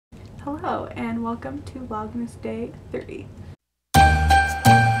Hello and welcome to Vlogmas Day 30.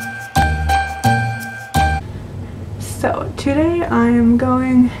 So today I am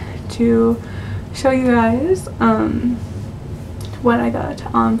going to show you guys what I got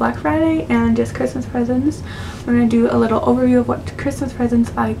on Black Friday and just Christmas presents. I'm going to do a little overview of what Christmas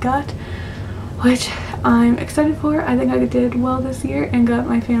presents I got, which I'm excited for. I think I did well this year and got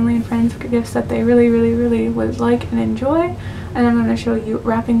my family and friends gifts that they really would like and enjoy. And I'm going to show you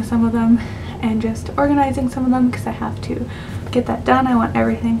wrapping some of them and just organizing some of them because I have to get that done. I want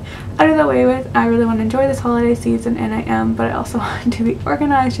everything out of the way with. I really want to enjoy this holiday season, and I am, but I also want to be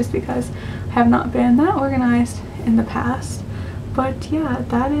organized just because I have not been that organized in the past. But yeah,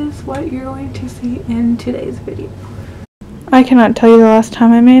 that is what you're going to see in today's video. I cannot tell you the last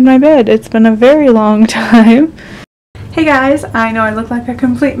time I made my bed. It's been a very long time. Hey guys, I know I look like a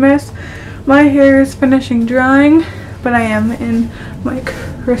complete mess. My hair is finishing drying, but I am in my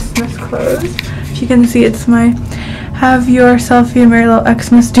Christmas clothes. If you can see, it's my Have Yourself a Merry Little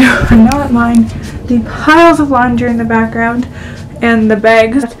Xmas Do Not Mind the piles of laundry in the background and the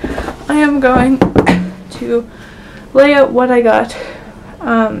bags. I am going to lay out what I got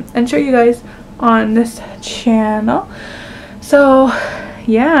and show you guys on this channel. So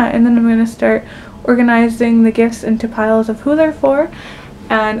yeah, and then I'm going to start organizing the gifts into piles of who they're for,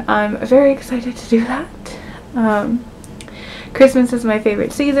 and I'm very excited to do that. Christmas is my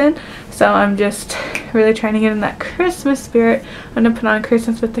favorite season, so I'm just really trying to get in that Christmas spirit. I'm going to put on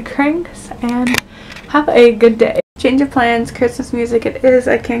Christmas with the Cranks and have a good day. Change of plans, Christmas music it is.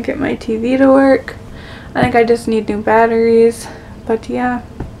 I can't get my TV to work. I think I just need new batteries, but yeah.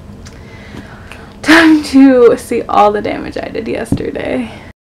 Time to see all the damage I did yesterday.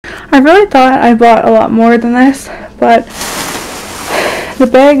 I really thought I bought a lot more than this, but the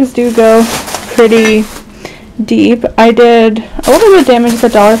bags do go pretty deep. I did a little bit of damage at the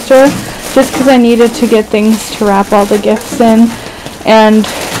dollar store just because I needed to get things to wrap all the gifts in, and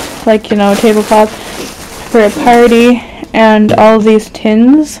like, you know, tablecloth for a party and all of these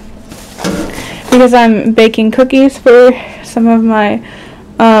tins because I'm baking cookies for some of my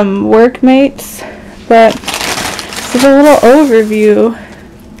workmates. But this is a little overview.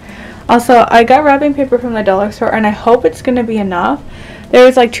 Also, I got wrapping paper from the dollar store and I hope it's going to be enough. There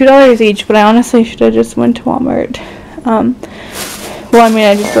was like $2 each, but I honestly should have just went to Walmart. Well, I mean,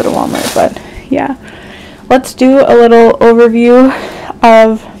 I just go to Walmart, but yeah. Let's do a little overview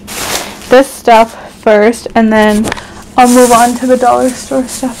of this stuff first, and then I'll move on to the dollar store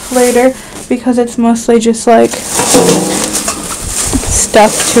stuff later because it's mostly just like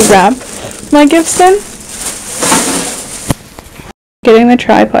stuff to wrap my gifts in. Getting the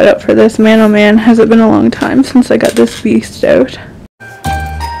tripod up for this, man oh man, has it been a long time since I got this beast out.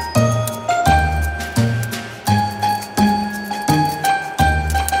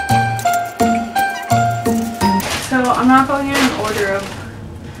 I'm not going in order of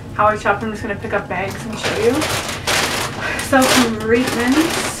how I shop. I'm just going to pick up bags and show you. So from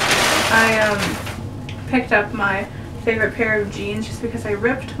Reitman's, I picked up my favorite pair of jeans just because I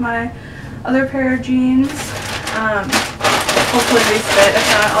ripped my other pair of jeans. Hopefully they fit. If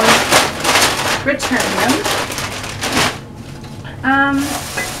not, I'll just return them.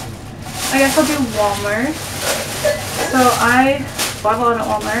 I guess I'll do Walmart. So I bought a lot at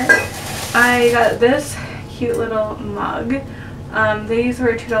Walmart. I got this cute little mug. These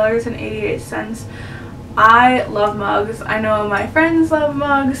were $2.88. I love mugs. I know my friends love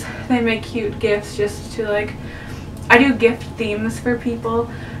mugs. They make cute gifts just to like, I do gift themes for people,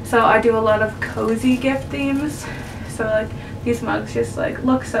 so I do a lot of cozy gift themes. So like these mugs just like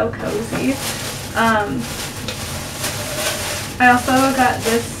look so cozy. I also got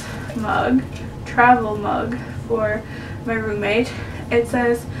this mug, travel mug, for my roommate. It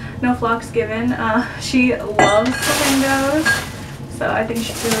says no flocks given. She loves flamingos, so I think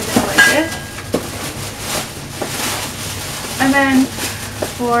she's really gonna like it. And then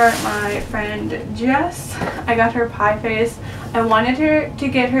for my friend Jess, I got her pie face. I wanted her to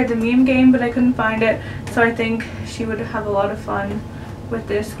get her the meme game, but I couldn't find it, so I think she would have a lot of fun with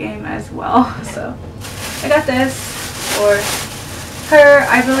this game as well. So I got this for her.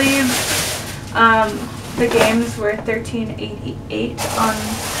 I believe the games were $13.88 on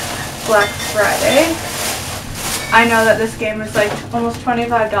Black Friday. I know that this game is like almost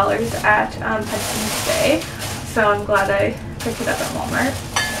 $25 at Hudson's Bay, so I'm glad I picked it up at Walmart.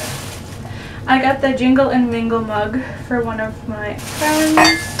 I got the Jingle and Mingle mug for one of my friends,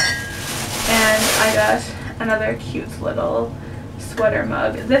 and I got another cute little sweater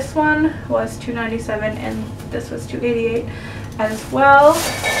mug. This one was $2.97 and this was $2.88 as well.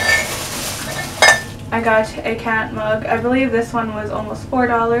 I got a cat mug. I believe this one was almost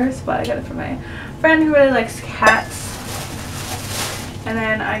 $4, but I got it from my friend who really likes cats. And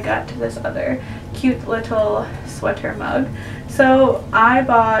then I got this other cute little sweater mug. So I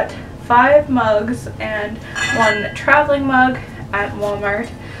bought 5 mugs and 1 traveling mug at Walmart.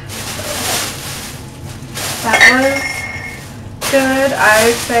 That was good. I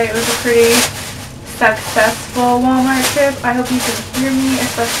would say it was a pretty successful Walmart trip. I hope you can hear me,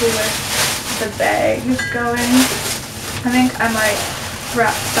 especially with the bags going. I think I might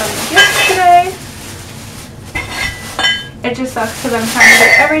wrap some gifts today. It just sucks because I'm trying to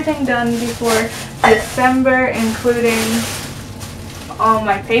get everything done before December, including all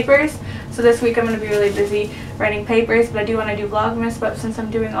my papers. So this week I'm going to be really busy writing papers, but I do want to do Vlogmas. But since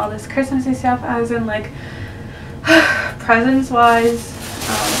I'm doing all this Christmassy stuff, I was in like presents wise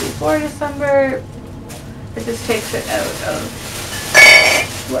before December, it just takes it out of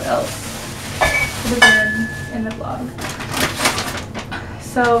what else would have been in the vlog.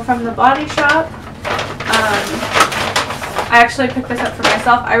 So from the Body Shop, I actually picked this up for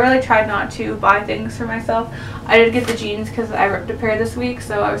myself. I really tried not to buy things for myself. I did get the jeans because I ripped a pair this week,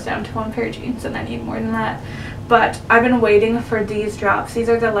 so I was down to 1 pair of jeans and I need more than that. But I've been waiting for these drops. These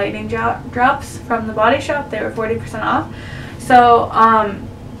are the lightning drops from the Body Shop. They were 40% off. So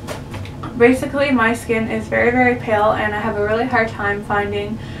basically my skin is very, very pale and I have a really hard time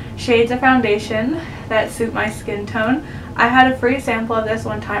finding shades of foundation that suit my skin tone. I had a free sample of this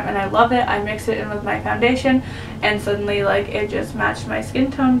one time and I love it. I mixed it in with my foundation and suddenly like it just matched my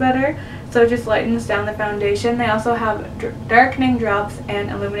skin tone better. So it just lightens down the foundation. They also have darkening drops and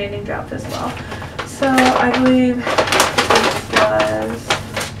illuminating drops as well. So I believe this was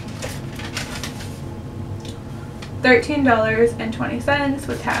 $13.20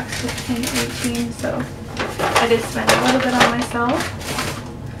 with tax, $15.18. So I did spend a little bit on myself.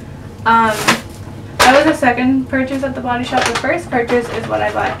 That was a second purchase at the Body Shop. The first purchase is what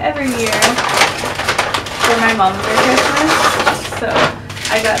I buy every year for my mom for Christmas. So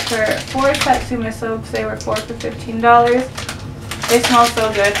I got her 4 Satsuma soaps. They were 4 for $15. They smell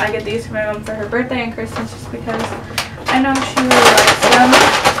so good. I get these for my mom for her birthday and Christmas just because I know she really likes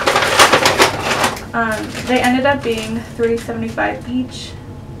them. They ended up being $3.75 each.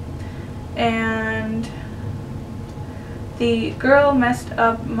 And the girl messed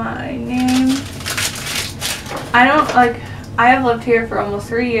up my name. I have lived here for almost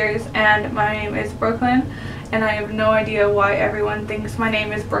 3 years and my name is Brooklyn and I have no idea why everyone thinks my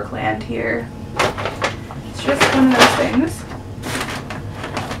name is Brookland here. It's just one of those things.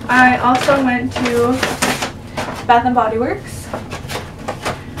 I also went to Bath & Body Works.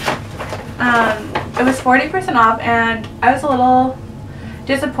 It was 40% off and I was a little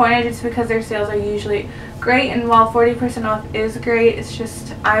disappointed just because their sales are usually great, and while 40% off is great, it's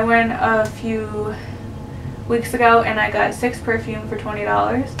just I went a few weeks ago and I got 6 perfume for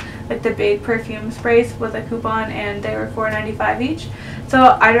 $20, like the big perfume sprays with a coupon, and they were $4.95 each.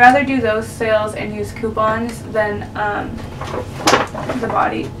 So I'd rather do those sales and use coupons than the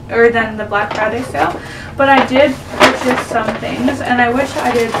Black Friday sale. But I did purchase some things and I wish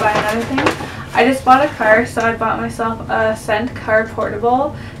I did buy another thing. I just bought a car, so I bought myself a scent car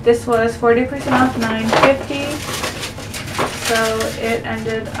portable. This was 40% off, $9.50. So it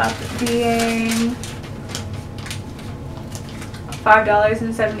ended up being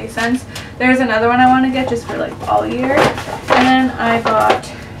 $5.70. There's another one I want to get just for like all year. And then I bought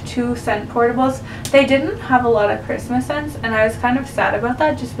 2 scent portables. They didn't have a lot of Christmas scents and I was kind of sad about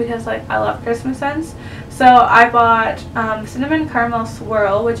that just because like I love Christmas scents. So I bought Cinnamon Caramel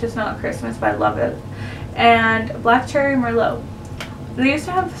Swirl, which is not Christmas but I love it, and Black Cherry Merlot. They used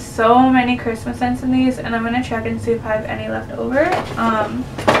to have so many Christmas scents in these and I'm going to check and see if I have any left over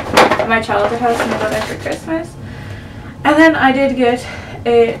at my childhood house and go there for Christmas. And then I did get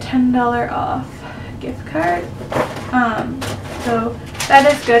a $10 off gift card. So that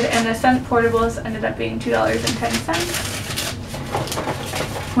is good, and the scent portables ended up being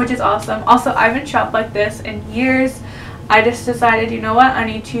 $2.10, which is awesome. Also, I haven't shopped like this in years. I just decided, you know what, I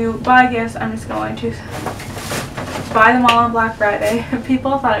need to buy gifts. I'm just going to buy them all on Black Friday.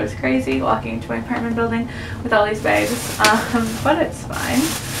 People thought it was crazy walking into my apartment building with all these bags, but it's fine.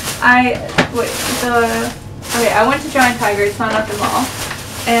 I went to Giant Tiger, it's not at the mall,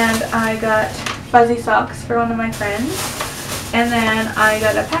 and I got fuzzy socks for one of my friends. And then I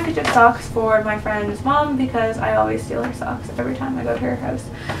got a package of socks for my friend's mom because I always steal her socks every time I go to her house.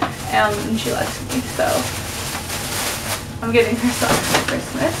 And she lets me, so I'm getting her socks for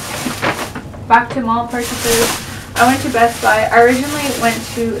Christmas. Back to mall purchases. I went to Best Buy. I originally went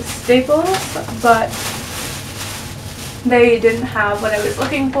to Staples, but they didn't have what I was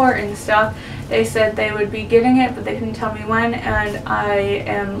looking for in stock. They said they would be getting it, but they couldn't tell me when, and I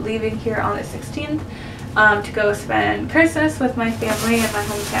am leaving here on the 16th to go spend Christmas with my family in my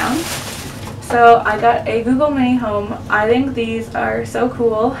hometown. So I got a Google Mini Home. I think these are so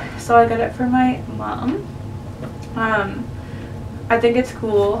cool, so I got it for my mom. I think it's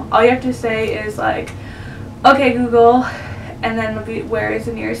cool. All you have to say is like, okay Google, and then where is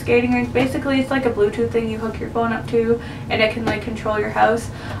the nearest skating rink. Basically it's like a Bluetooth thing you hook your phone up to, and it can like control your house.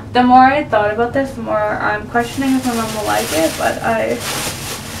 The more I thought about this, the more I'm questioning if my mom will like it, but I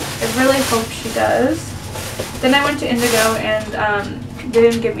really hope she does. Then I went to Indigo and they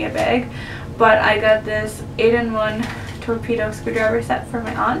didn't give me a bag, but I got this 8-in-1 torpedo screwdriver set for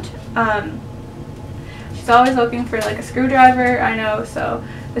my aunt. She's always looking for like a screwdriver, I know, so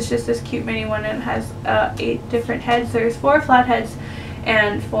it's just this cute mini one, and it has 8 different heads. There's 4 flat heads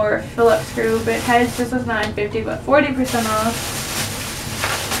and 4 Phillips screw bit heads. This was $9.50 but 40% off.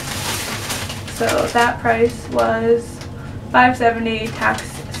 So that price was $5.70, tax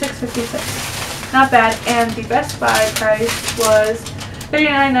 $6.56. Not bad. And the Best Buy price was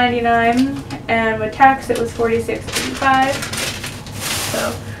 $39.99, and with tax it was $46.85.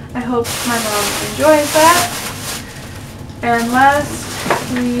 So I hope my mom enjoys that. And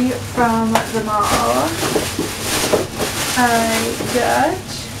lastly, from the mall, I got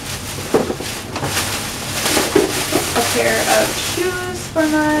a pair of shoes for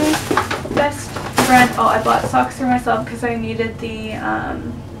my best friend. Oh, I bought socks for myself because I needed the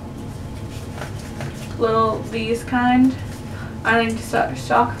little V's kind. I need to start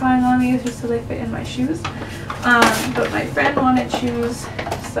stockpiling on these just so they fit in my shoes. But my friend wanted shoes,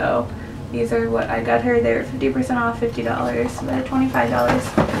 so these are what I got her. They were 50% off, $50, so they're $25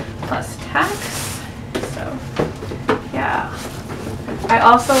 plus tax. So yeah. I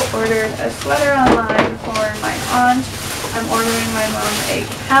also ordered a sweater online for my aunt. I'm ordering my mom a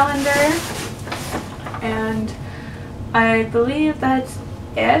calendar, and I believe that's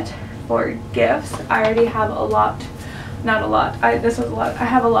it for gifts. I already have a lot. Not a lot. This was a lot. I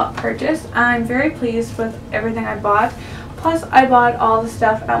have a lot purchased. I'm very pleased with everything I bought. Plus, I bought all the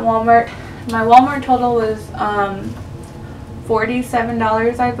stuff at Walmart. My Walmart total was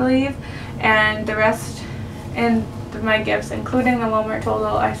 $47, I believe, and the rest in my gifts, including the Walmart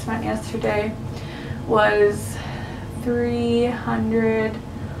total I spent yesterday, was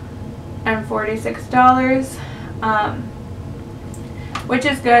 $346, which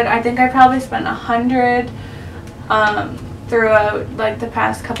is good. I think I probably spent $100 throughout like the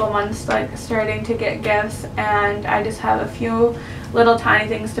past couple months, like starting to get gifts, and I just have a few little tiny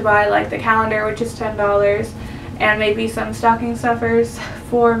things to buy, like the calendar, which is $10, and maybe some stocking stuffers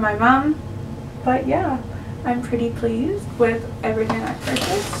for my mom. But yeah, I'm pretty pleased with everything I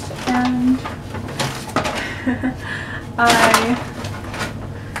purchased, and I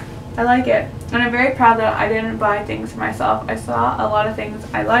like it, and I'm very proud that I didn't buy things for myself. I saw a lot of things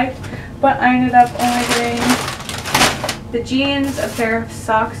I liked, but I ended up only getting the jeans, a pair of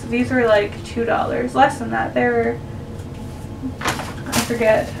socks. These were like $2, less than that. They were, I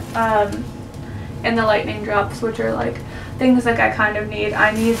forget, and the lightning drops, which are like things like I kind of need.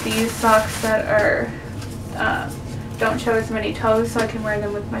 I need these socks that are don't show as many toes, so I can wear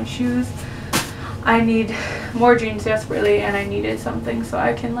them with my shoes. I need more jeans desperately, and I needed something so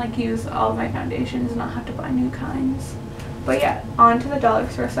I can like use all of my foundations and not have to buy new kinds. But yeah, on to the dollar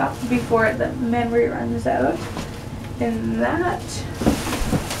store stuff before the memory runs out. In that,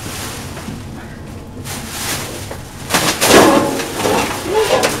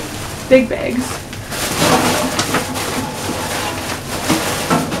 big bags.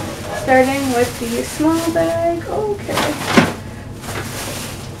 Starting with the small bag. Okay.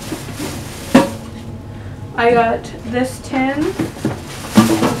 I got this tin.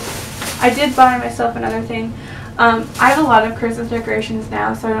 I did buy myself another thing. I have a lot of Christmas decorations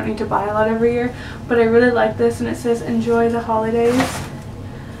now, so I don't need to buy a lot every year, but I really like this, and it says enjoy the holidays.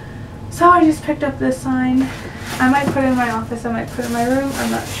 So I just picked up this sign. I might put it in my office, I might put it in my room, I'm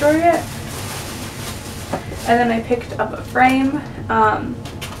not sure yet. And then I picked up a frame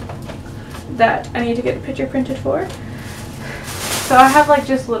that I need to get a picture printed for. So I have like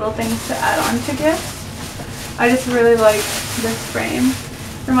just little things to add on to gifts. I just really like this frame.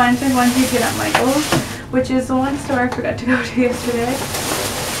 Reminds me of ones you get at Michael's, which is the one store I forgot to go to yesterday.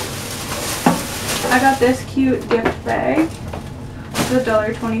 I got this cute gift bag. It's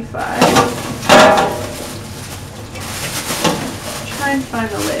 $1.25. Try and find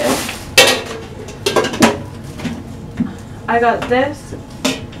the lid. I got this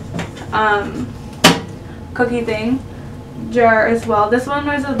cookie thing jar as well. This one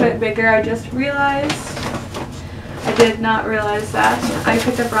was a bit bigger, I just realized. I I did not realize that. I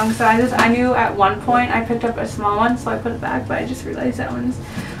picked up wrong sizes. I knew at one point I picked up a small one, so I put it back, but I just realized that one's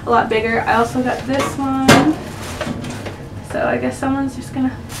a lot bigger. I also got this one. So I guess someone's just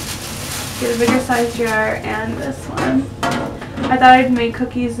gonna get a bigger size jar, and this one. I thought I'd make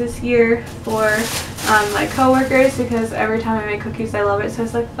cookies this year for my coworkers because every time I make cookies I love it. So I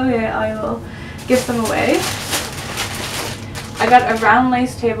was like, okay, I will give some away. I got a round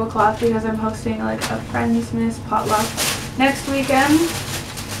lace tablecloth because I'm hosting like a Friendsmas potluck next weekend.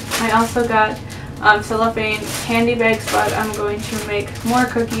 I also got cellophane candy bags, but I'm going to make more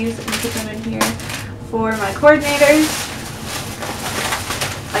cookies and put them in here for my coordinators.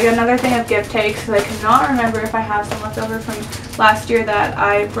 I got another thing of gift takes because I cannot remember if I have some left over from last year that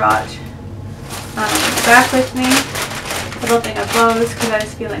I brought back with me. A little thing of bows because I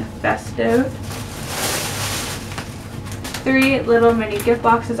was feeling festive. 3 little mini gift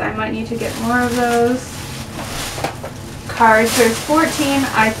boxes. I might need to get more of those. Cards. There's 14.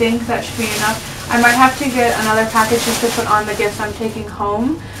 I think that should be enough. I might have to get another package just to put on the gifts I'm taking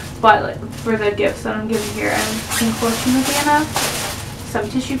home. But for the gifts that I'm giving here, I think 14 will be enough. Some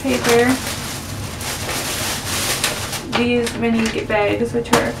tissue paper. These mini bags,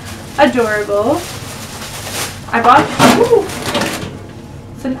 which are adorable. I bought... Ooh,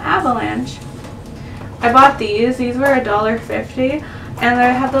 it's an avalanche. I bought these. These were $1.50, and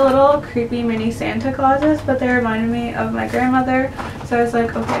they had the little creepy mini Santa Clauses, but they reminded me of my grandmother, so I was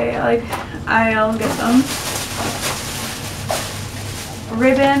like, okay, like, I'll get them.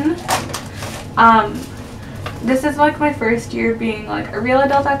 Ribbon. This is like my first year being like a real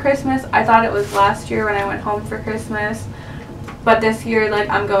adult at Christmas. I thought it was last year when I went home for Christmas, but this year, like,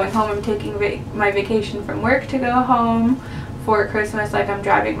 I'm going home. I'm taking my vacation from work to go home for Christmas. Like, I'm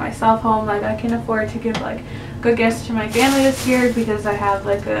driving myself home. Like, I can afford to give like good gifts to my family this year because I have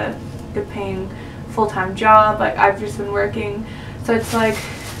like a good paying full-time job. Like, I've just been working, so it's like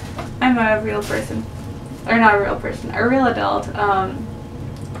I'm a real person, or not a real person, a real adult. Like,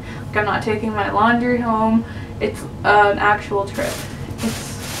 I'm not taking my laundry home. It's an actual trip.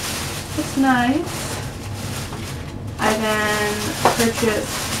 It's nice. I then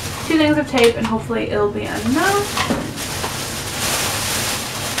purchased 2 things of tape, and hopefully it'll be enough.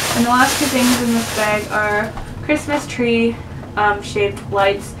 And the last 2 things in this bag are Christmas tree shaped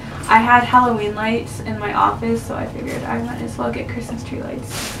lights. I had Halloween lights in my office, so I figured I might as well get Christmas tree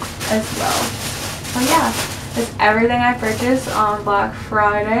lights as well. So yeah, that's everything I purchased on Black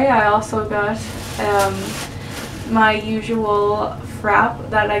Friday. I also got my usual frap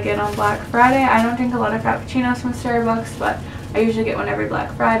that I get on Black Friday. I don't drink a lot of frappuccinos from Starbucks, but I usually get one every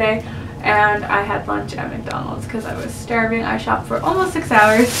Black Friday. And I had lunch at McDonald's because I was starving. I shopped for almost 6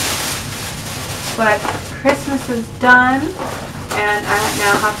 hours. But Christmas is done, and I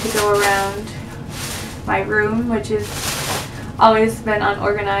now have to go around my room, which has always been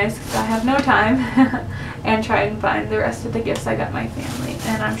unorganized because I have no time, and try and find the rest of the gifts I got my family.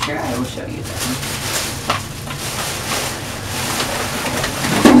 And I'm sure I will show you them.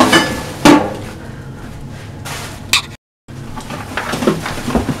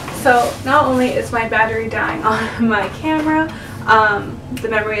 So not only is my battery dying on my camera, the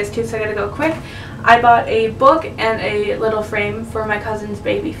memory is too, so I gotta go quick. I bought a book and a little frame for my cousin's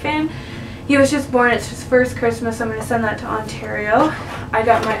baby Finn. He was just born. It's his first Christmas. I'm gonna send that to Ontario. I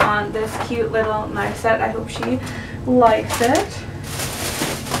got my aunt this cute little knife set. I hope she likes it.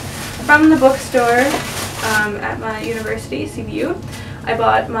 From the bookstore at my university, CBU, I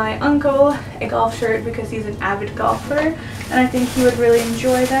bought my uncle a golf shirt because he's an avid golfer, and I think he would really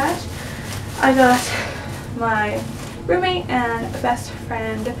enjoy that. I got my roommate and best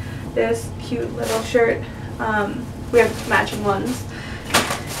friend this cute little shirt. We have matching ones.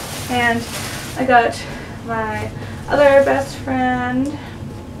 And I got my other best friend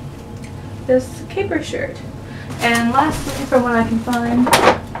this caper shirt. And lastly, from what I can find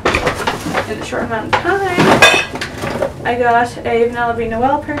in a short amount of time, I got a Vanilla Bean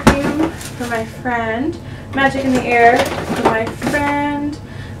Noel perfume for my friend, Magic in the Air for my friend,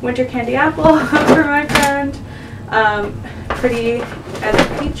 Winter Candy Apple for my friend, Pretty as a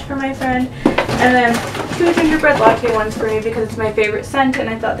Peach for my friend, and then 2 gingerbread latte ones for me because it's my favorite scent, and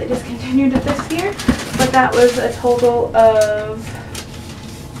I thought they discontinued it this year. But that was a total of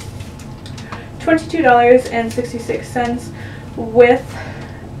 $22.66 with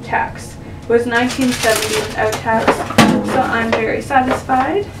tax. It was $19.70 without tax, so I'm very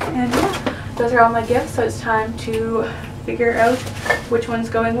satisfied. And yeah, those are all my gifts, so it's time to figure out which one's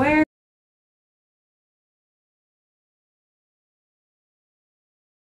going where.